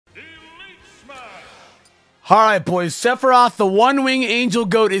Alright boys, Sephiroth, the one-wing angel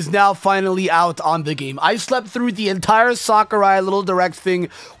goat, is now finally out on the game. I slept through the entire Sakurai little direct thing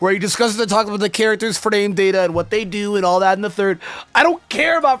where he discusses and talks about the characters' frame data and what they do and all that in the third. I don't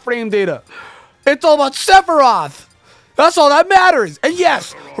care about frame data. It's all about Sephiroth. That's all that matters. And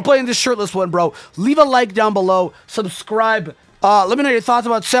yes, we're playing this shirtless one, bro. Leave a like down below. Subscribe. Let me know your thoughts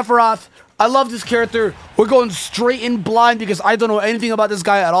about Sephiroth. I love this character. We're going straight in blind because I don't know anything about this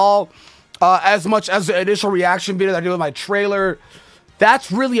guy at all. As much as the initial reaction video that I did with my trailer.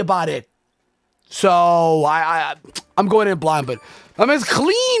 That's really about it. So, I'm going in blind, but I mean, it's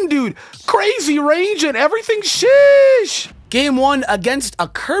clean, dude. Crazy range and everything. Sheesh. Game 1 against a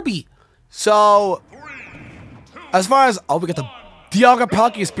Kirby. So, as far as... Oh, we got the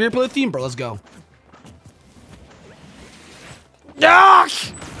Diagapaki Spirit Pillar theme, bro. Let's go.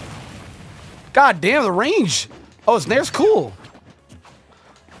 Yuck! God damn, the range. Oh, his nair's cool.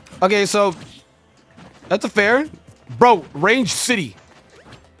 Okay, so that's a fair. Bro, range city.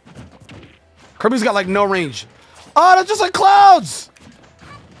 Kirby's got like no range. Oh, that's just like clouds.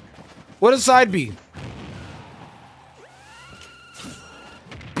 What does side B?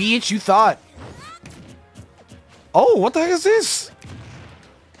 Bitch, you thought. Oh, what the heck is this?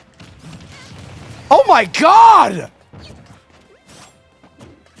 Oh my god!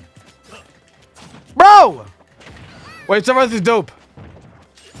 Bro! Wait, Sephiroth is dope.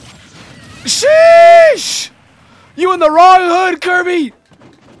 Sheesh! You in the wrong hood, Kirby!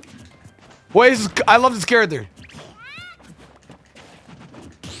 Wait, I love this character.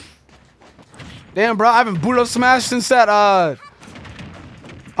 Damn, bro, I haven't booted up Smash since that,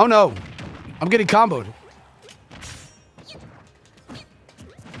 Oh no. I'm getting comboed.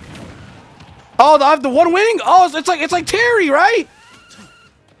 Oh, I have the one wing? Oh, it's like Terry, right?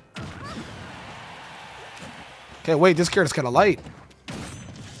 Okay, wait, this character's kind of light.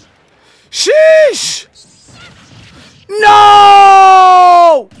 Sheesh!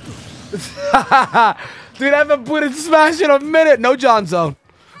 No! Dude, I haven't booted Smash in a minute. No John Zone.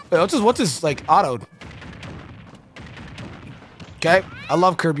 Wait, what's this, like, autoed? Okay, I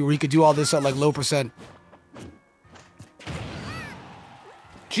love Kirby where he could do all this at, like, low percent.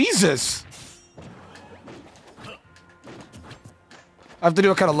 Jesus! I have to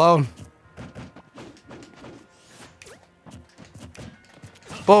do it kind of low.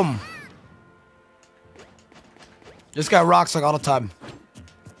 Boom. This guy rocks like all the time.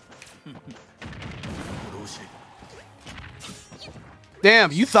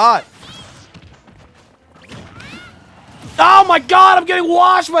 Damn, you thought. Oh my god, I'm getting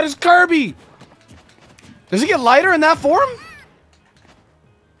washed by this Kirby. Does he get lighter in that form?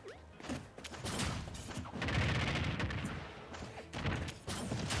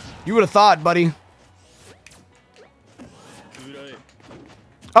 You would have thought, buddy.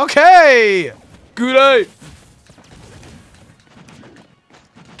 Okay. Good eye.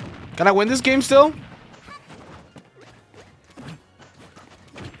 Can I win this game still?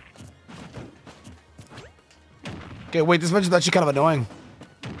 Okay, wait, this match is actually kind of annoying.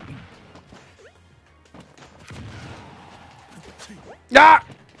 Ah!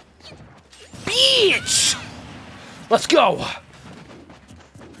 Bitch! Let's go.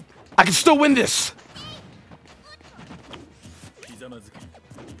 I can still win this.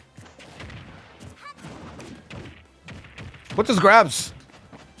 What's his grabs?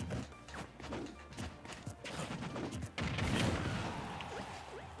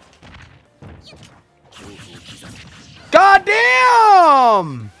 God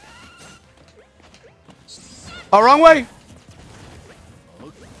damn! Oh, wrong way.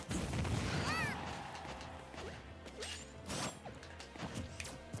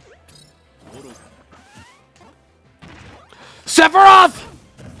 Sephiroth!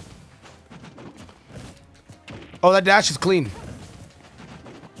 Oh, that dash is clean.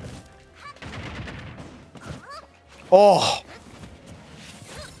 Oh.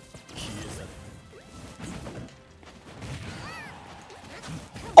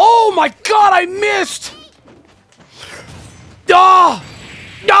 Oh my god, I missed! Ah!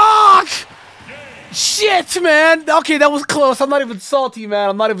 Ah! Shit, man! Okay, that was close. I'm not even salty, man.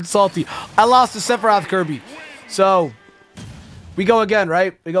 I'm not even salty. I lost to Sephiroth Kirby. So, we go again,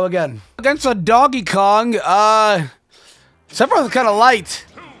 right? We go again. Against a Donkey Kong, Sephiroth is kind of light.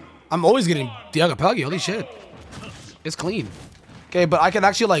 I'm always getting Diagapagi. Holy shit. It's clean. Okay, but I can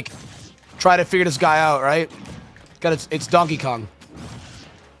actually, like, try to figure this guy out, right? God, it's Donkey Kong.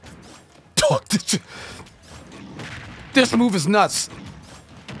 This move is nuts.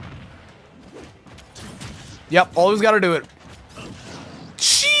 Yep, always gotta do it.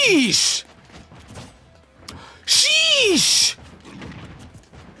 Sheesh! Sheesh!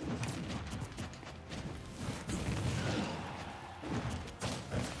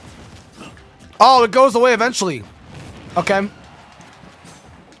 Oh, it goes away eventually. Okay.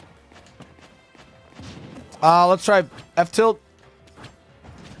 Let's try F tilt.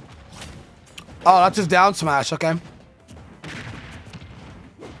 Oh, that's just down smash. Okay.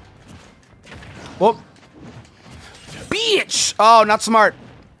 Whoop. Bitch! Oh, not smart.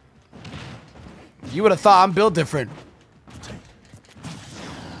 You would have thought I'm built different.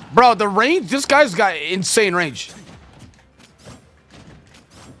 Bro, the range, this guy's got insane range.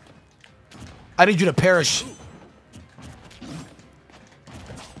 I need you to perish.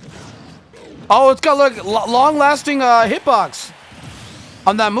 Oh, it's got like long-lasting hitbox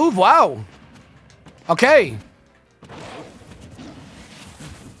on that move. Wow. Okay.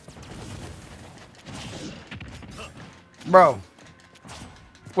 Bro.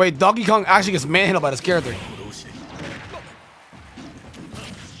 Wait, Donkey Kong actually gets manhandled by this character.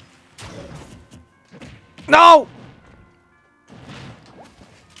 No!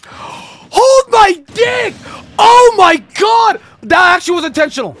 Hold my dick! Oh my god! That actually was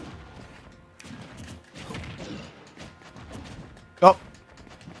intentional. Oh.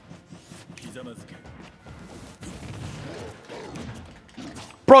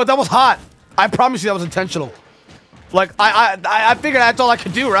 Bro, that was hot. I promise you that was intentional. Like, I figured that's all I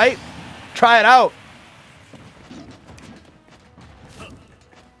could do, right? Try it out.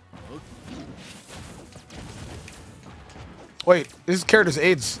 Wait, this character's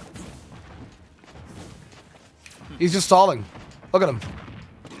AIDS. He's just stalling. Look at him.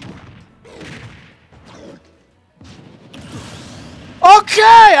 Okay,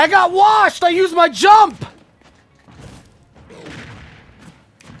 I got washed. I used my jump.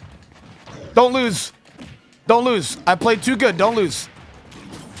 Don't lose. Don't lose. I played too good. Don't lose.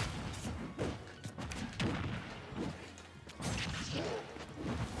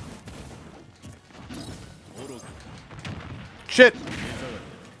 Shit.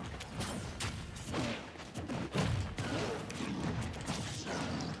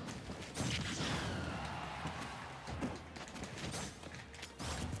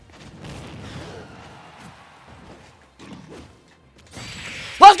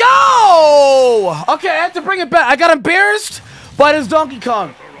 Let's go! Okay, I have to bring it back. I got embarrassed by this Donkey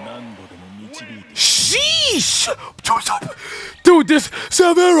Kong. Sheesh! Dude, this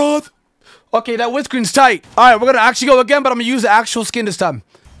Sephiroth. Okay, that windscreen's tight. Alright, we're gonna actually go again, but I'm gonna use the actual skin this time.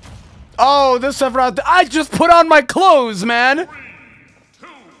 Oh, this Sephiroth. I just put on my clothes, man. 3, 2,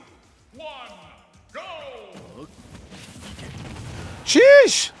 1, go!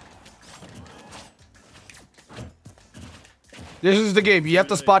 Sheesh! This is the game. You have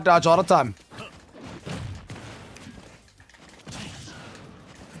to spot dodge all the time.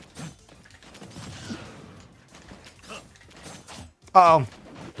 Uh-oh.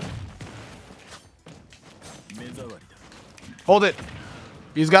 Hold it.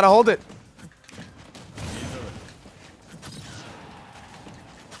 He's got to hold it.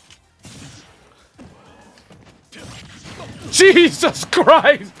 Jesus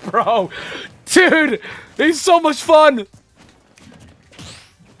Christ, bro. Dude, he's so much fun.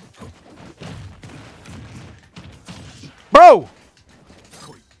 Bro.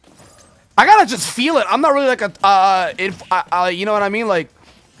 I gotta just feel it. I'm not really like a, you know what I mean? Like,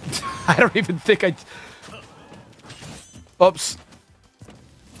 I don't even think I... Oops.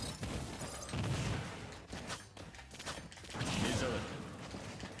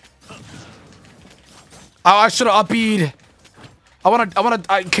 Oh, I should have up-beat.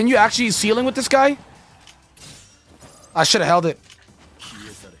 Can you actually ceiling with this guy? I should have held it.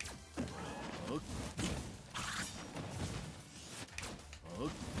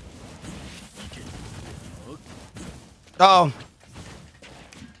 Uh-oh.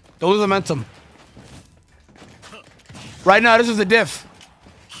 Don't lose momentum. Right now, this is a diff.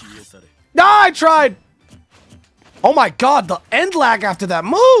 Ah, I tried! Oh my god, the end lag after that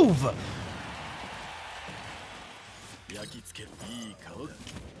move!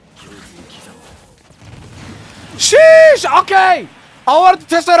 Sheesh! Okay! I wanted to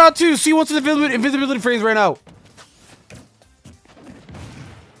test that out too. See what's the invisibility frames right now.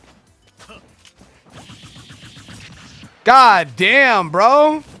 God damn,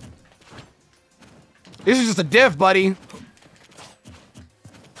 bro. This is just a diff, buddy.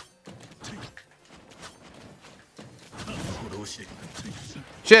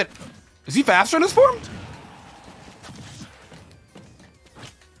 Shit. Is he faster in this form?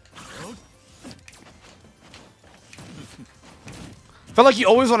 I feel like you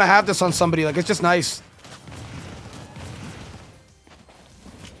always want to have this on somebody. Like, it's just nice.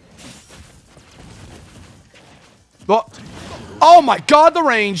 Oh my god, the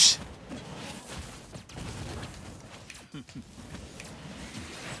range.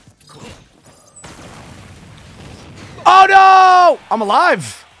 Oh no! I'm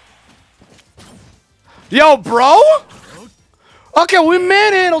alive. Yo, bro. Okay, we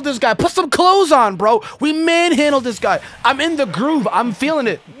manhandled this guy. Put some clothes on, bro. We manhandled this guy. I'm in the groove. I'm feeling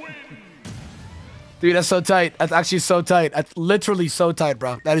it. Dude, that's so tight. That's actually so tight. That's literally so tight,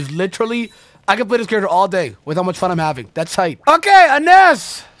 bro. That is literally... I can play this character all day with how much fun I'm having. That's tight. Okay,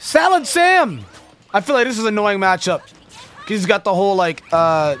 Ines. Salad Sam. I feel like this is an annoying matchup. He's got the whole, like,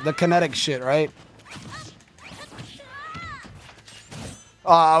 the kinetic shit, right?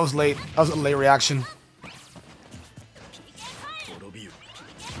 Oh, I was late. I was a late reaction.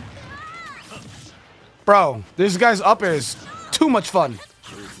 Bro, this guy's up air is too much fun.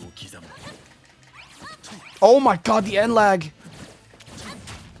 Oh my god, the end lag.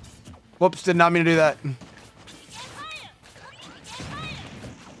 Whoops, did not mean to do that.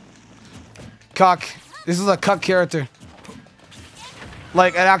 Cuck. This is a cuck character.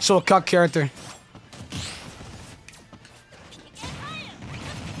 Like an actual cuck character.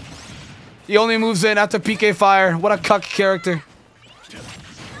 He only moves in after PK fire. What a cuck character.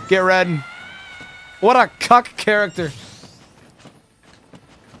 Get red. What a cuck character.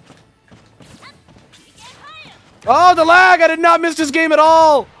 Oh, the lag! I did not miss this game at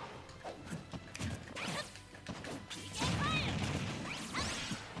all!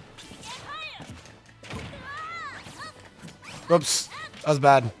 Oops. That was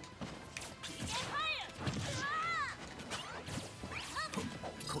bad.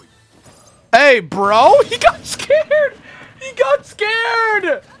 Hey, bro! He got scared! He got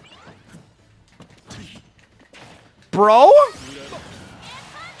scared! Bro?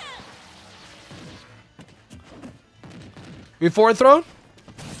 We forward thrown?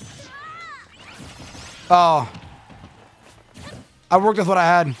 Oh. I worked with what I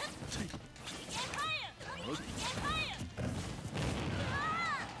had.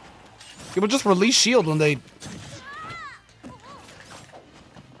 People just release shield when they...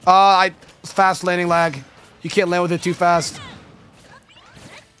 fast landing lag. You can't land with it too fast.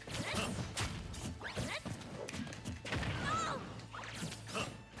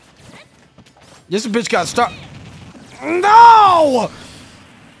 This bitch got stuck. No!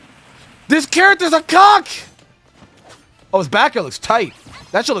 This character's a cock! Oh, his back air looks tight.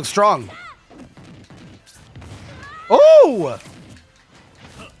 That shit looks strong. Oh!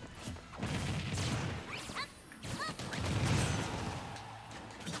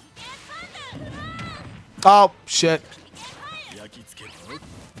 Oh, shit.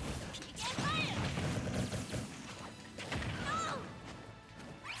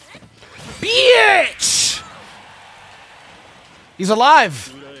 Bitch! He's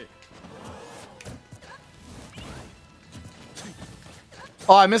alive.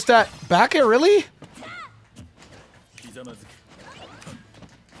 Oh, I missed that. Back air, really?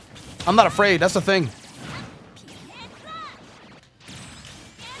 I'm not afraid. That's the thing.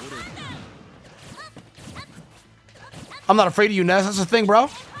 I'm not afraid of you, Ness. That's the thing, bro.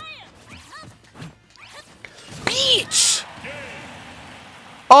 Beach!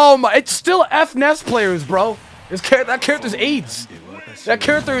 Oh my, it's still F Ness players, bro. That character's AIDS. That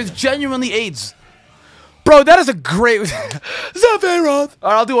character is genuinely AIDS. Bro, that is a great... Sephiroth!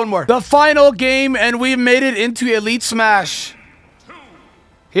 Alright, I'll do one more. The final game, and we made it into Elite Smash.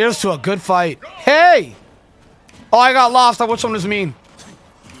 Here's to a good fight. Hey! Oh, I got lost. Which one does mean?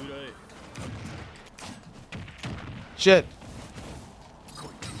 Shit.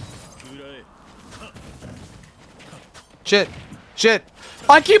 Shit. Shit.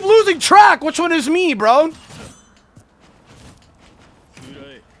 I keep losing track. Which one is me, bro?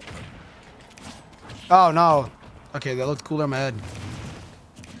 Oh, no. Okay, that looked cooler in my head.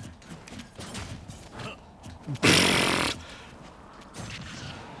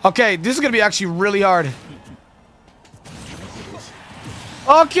 Okay, this is going to be actually really hard.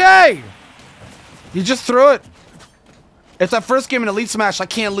 Okay! You just threw it. It's that first game in Elite Smash. I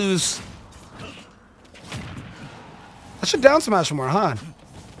can't lose. I should down smash more, huh?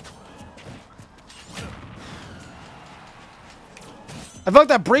 I felt like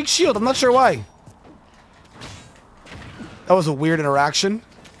that breaks shield. I'm not sure why. That was a weird interaction.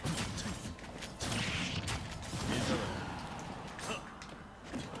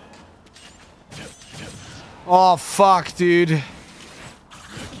 Oh, fuck, dude.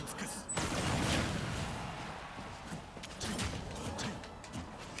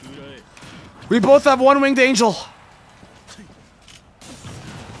 We both have one winged angel.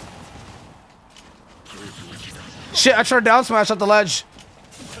 Shit, I tried to down smash at the ledge.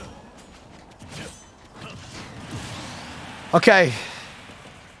 Okay.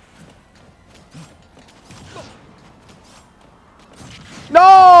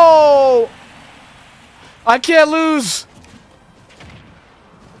 No! I can't lose.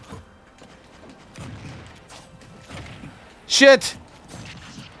 Shit.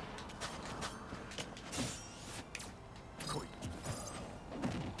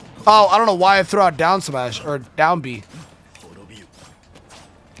 Oh, I don't know why I threw out down smash or down B.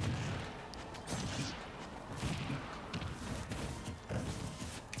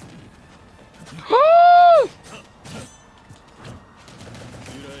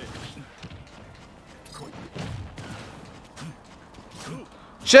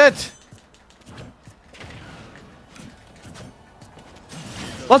 Shit!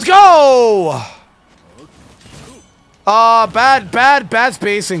 Let's go! Bad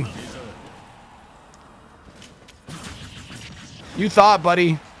spacing. You thought,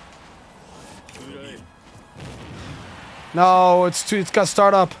 buddy. No, it's got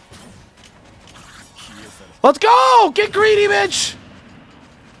start up. Let's go! Get greedy, bitch!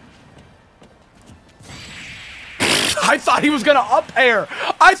 I thought he was gonna up air.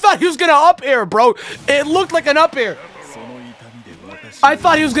 I thought he was gonna up air, bro. It looked like an up air. I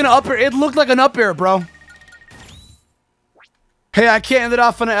thought he was gonna up air. It looked like an up air, bro. Hey, I can't end it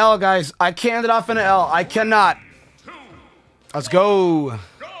off on an L, guys. I can't end it off on an L. I cannot. Let's go.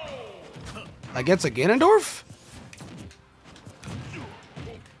 Against a Ganondorf?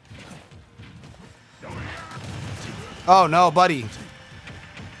 Oh, no, buddy.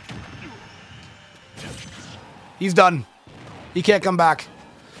 He's done. He can't come back.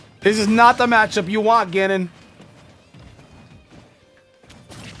 This is not the matchup you want, Ganon.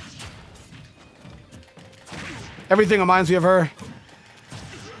 Everything reminds me of her.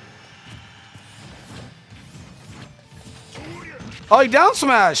 Oh, he down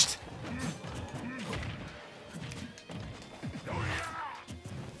smashed.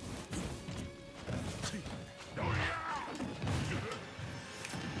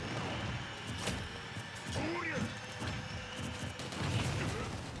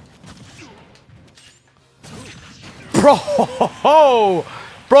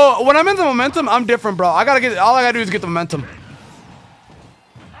 Bro, when I'm in the momentum, I'm different, bro. All I gotta do is get the momentum.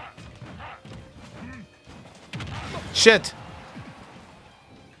 Shit.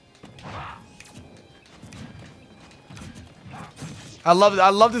 I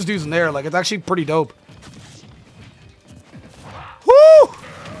love this dude's in there. Like, it's actually pretty dope. Woo!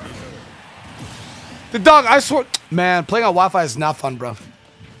 The dog, I swear, man, playing on Wi-Fi is not fun, bro.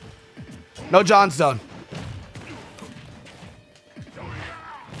 No John's done.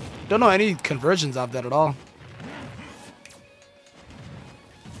 Don't know any conversions of that at all.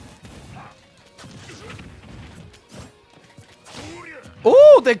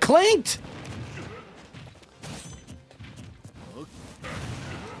 Ooh, they clanked.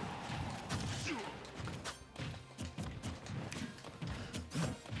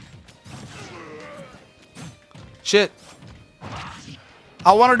 Shit.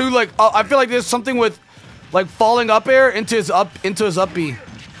 I want to do like I feel like there's something with like falling up air into his up B.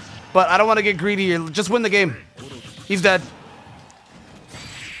 But I don't want to get greedy here. Just win the game. He's dead.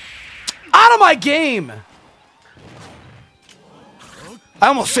 Out of my game! I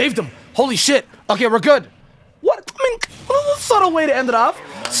almost saved him. Holy shit. Okay, we're good. What? I mean, a little subtle way to end it off.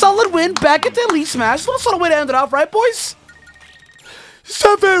 Solid win. Back at the Elite Smash. A little subtle way to end it off, right, boys?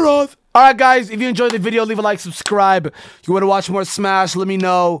 Sephiroth. Alright, guys. If you enjoyed the video, leave a like, subscribe. If you want to watch more Smash, let me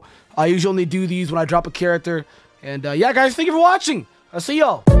know. I usually only do these when I drop a character. And yeah, guys, thank you for watching. I'll see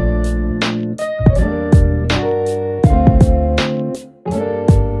y'all.